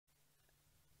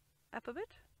up a bit.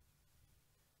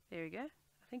 There we go.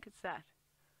 I think it's that.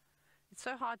 It's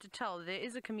so hard to tell. There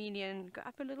is a chameleon. Go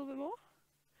up a little bit more.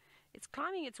 It's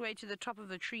climbing its way to the top of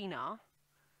the tree now.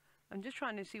 I'm just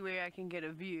trying to see where I can get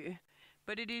a view.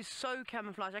 But it is so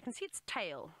camouflaged. I can see its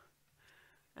tail.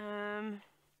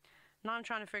 Now I'm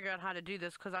trying to figure out how to do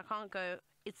this because I can't go.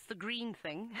 It's the green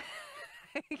thing.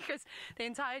 Because the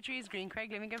entire tree is green. Craig,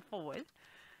 let me go forward.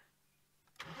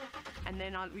 And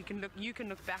then you can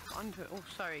look back onto it. Oh,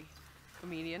 sorry,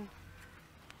 chameleon.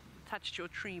 Touched your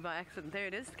tree by accident. There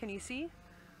it is. Can you see?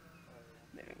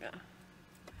 There we go.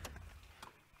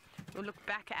 We'll look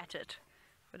back at it.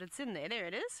 But it's in there. There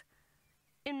it is.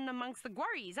 In amongst the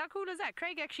guarries. How cool is that?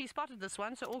 Craig actually spotted this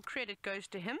one, so all credit goes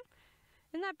to him.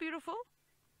 Isn't that beautiful?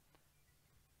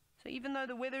 So even though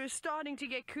the weather is starting to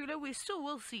get cooler, we still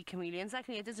will see chameleons.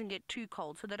 Luckily, it doesn't get too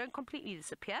cold, so they don't completely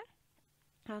disappear.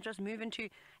 I'll just move into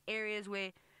areas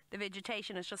where the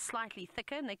vegetation is just slightly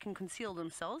thicker and they can conceal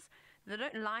themselves. They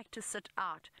don't like to sit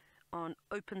out on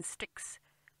open sticks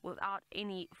without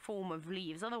any form of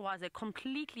leaves. Otherwise, they're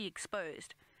completely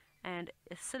exposed. And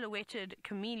a silhouetted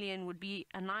chameleon would be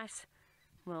a nice,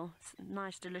 well,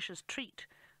 nice, delicious treat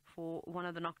for one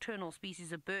of the nocturnal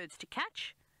species of birds to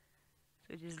catch.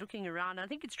 So it is looking around. I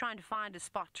think it's trying to find a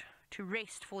spot to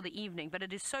rest for the evening, but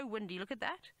it is so windy. Look at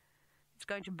that. It's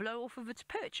going to blow off of its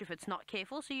perch if it's not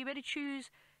careful, so you better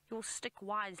choose your stick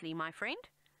wisely, my friend.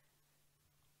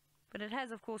 But it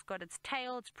has, of course, got its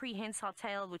tail, its prehensile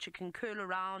tail, which it can curl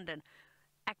around and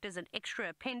act as an extra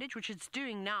appendage, which it's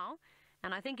doing now.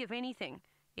 And I think, if anything,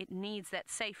 it needs that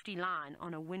safety line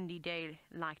on a windy day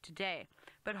like today.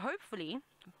 But hopefully,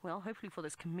 well, hopefully for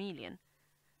this chameleon,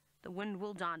 the wind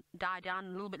will die down a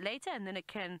little bit later, and then it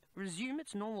can resume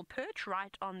its normal perch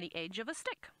right on the edge of a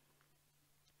stick.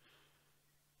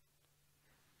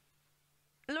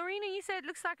 Lorena, you said it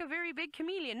looks like a very big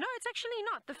chameleon. No, it's actually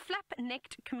not. The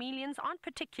flap-necked chameleons aren't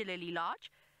particularly large.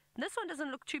 This one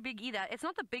doesn't look too big either. It's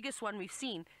not the biggest one we've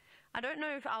seen. I don't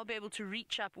know if I'll be able to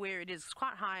reach up where it is. It's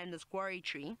quite high in this guarri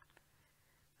tree.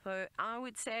 So I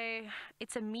would say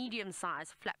it's a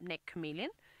medium-sized flap-necked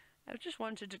chameleon. I just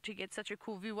wanted to get such a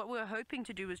cool view. What we were hoping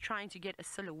to do was trying to get a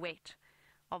silhouette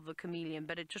of the chameleon,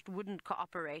 but it just wouldn't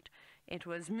cooperate. It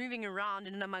was moving around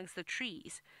in amongst the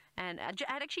trees, and I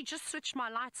had actually just switched my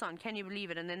lights on, can you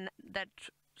believe it? And then that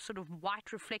sort of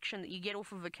white reflection that you get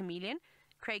off of a chameleon,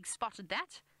 Craig spotted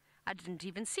that. I didn't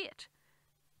even see it.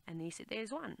 And he said,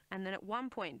 there's one. And then at one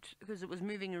point, because it was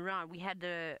moving around, we had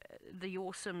the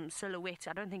awesome silhouette.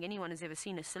 I don't think anyone has ever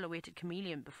seen a silhouetted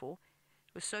chameleon before.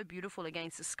 It was so beautiful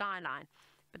against the skyline.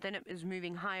 But then it was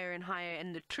moving higher and higher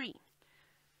in the tree.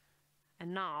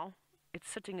 And now it's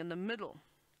sitting in the middle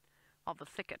of a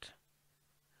thicket.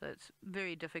 So it's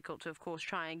very difficult to, of course,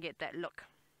 try and get that look.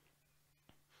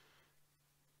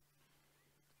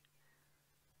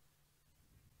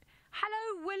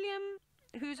 Hello, William,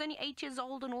 who's only 8 years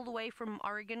old and all the way from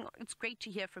Oregon. It's great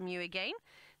to hear from you again.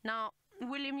 Now,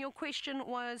 William, your question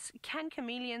was, can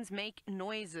chameleons make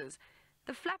noises?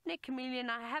 The flap-neck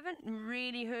chameleon, I haven't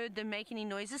really heard them make any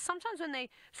noises. Sometimes when they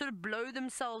sort of blow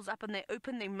themselves up and they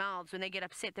open their mouths when they get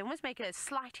upset, they almost make a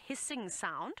slight hissing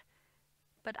sound.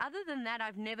 But other than that,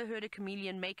 I've never heard a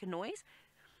chameleon make a noise.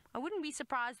 I wouldn't be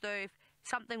surprised, though, if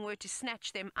something were to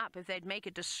snatch them up, if they'd make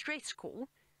a distress call.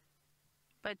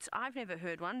 But I've never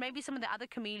heard one. Maybe some of the other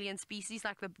chameleon species,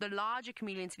 like the larger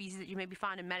chameleon species that you maybe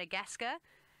find in Madagascar,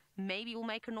 maybe will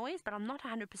make a noise, but I'm not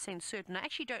 100% certain. I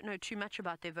actually don't know too much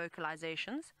about their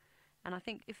vocalizations, and I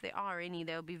think if there are any,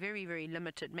 they'll be very, very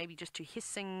limited, maybe just to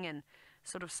hissing and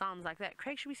sort of sounds like that.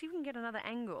 Craig, should we see if we can get another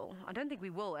angle? I don't think we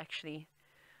will, actually.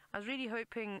 I was really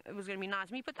hoping it was going to be nice.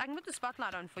 I can put the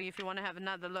spotlight on for you if you want to have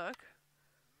another look.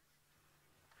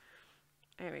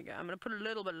 There we go. I'm going to put a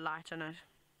little bit of light on it.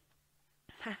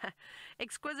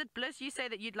 Exquisite Bliss, you say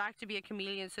that you'd like to be a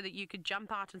chameleon so that you could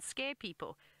jump out and scare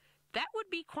people. That would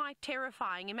be quite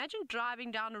terrifying. Imagine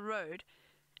driving down a road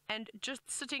and just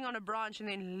sitting on a branch and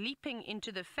then leaping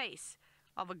into the face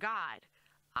of a guide.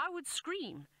 I would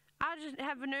scream. I'd just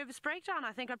have a nervous breakdown.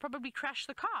 I think I'd probably crash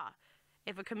the car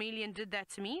if a chameleon did that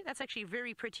to me. That's actually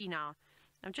very pretty now.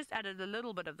 I've just added a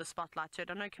little bit of the spotlight to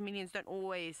it. I know chameleons don't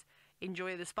always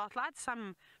enjoy the spotlight.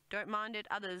 Some don't mind it.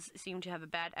 Others seem to have a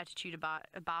bad attitude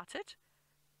about it.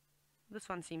 This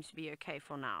one seems to be okay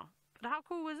for now. But how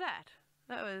cool was that?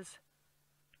 That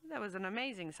was an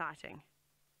amazing sighting.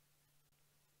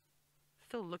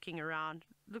 Still looking around.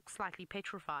 Looks slightly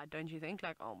petrified, don't you think?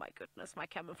 Like, oh my goodness, my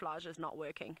camouflage is not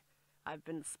working. I've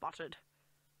been spotted.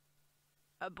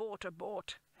 Abort,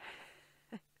 abort.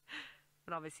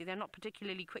 But obviously they're not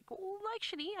particularly quick. Well,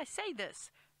 actually, I say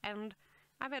this, and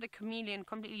I've had a chameleon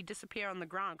completely disappear on the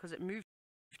ground because it moved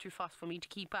too fast for me to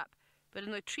keep up. But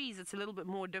in the trees, it's a little bit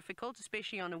more difficult,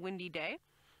 especially on a windy day,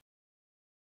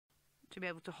 to be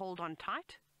able to hold on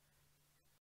tight.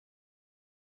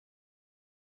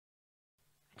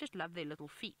 I just love their little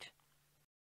feet.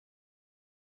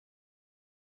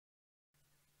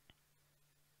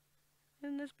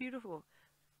 Isn't this beautiful?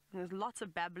 And there's lots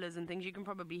of babblers and things. You can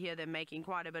probably hear them making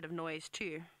quite a bit of noise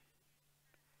too.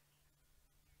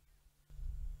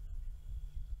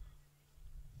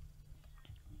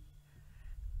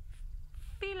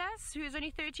 Phyllis, who is only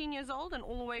 13 years old and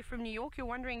all the way from New York, you're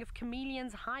wondering if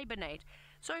chameleons hibernate.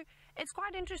 So it's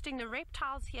quite interesting. The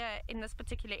reptiles here in this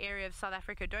particular area of South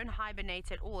Africa don't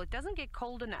hibernate at all. It doesn't get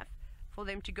cold enough for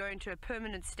them to go into a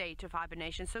permanent state of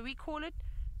hibernation. So we call it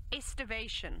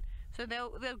estivation. So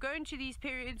they'll go into these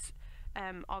periods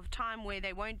of time where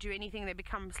they won't do anything. They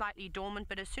become slightly dormant,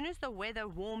 but as soon as the weather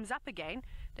warms up again,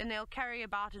 then they'll carry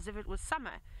about as if it was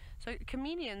summer. So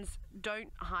chameleons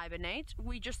don't hibernate.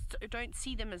 We just don't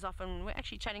see them as often. We're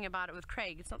actually chatting about it with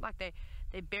Craig. It's not like they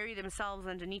bury themselves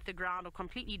underneath the ground or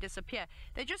completely disappear.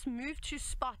 They just move to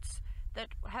spots that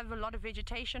have a lot of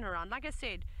vegetation around. Like I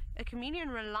said, a chameleon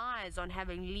relies on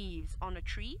having leaves on a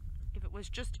tree. If it was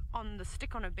just on the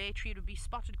stick on a bare tree, it would be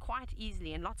spotted quite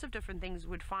easily, and lots of different things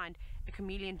would find a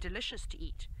chameleon delicious to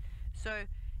eat. So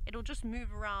it'll just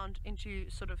move around into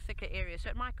sort of thicker areas. So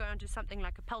it might go into something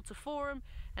like a peltiforum,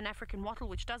 an African wattle,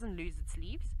 which doesn't lose its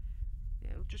leaves.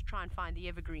 It'll just try and find the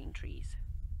evergreen trees.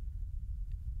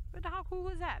 But how cool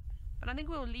was that? But I think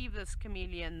we'll leave this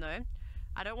chameleon though.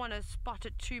 I don't want to spot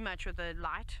it too much with the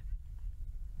light.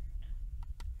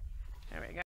 There we go.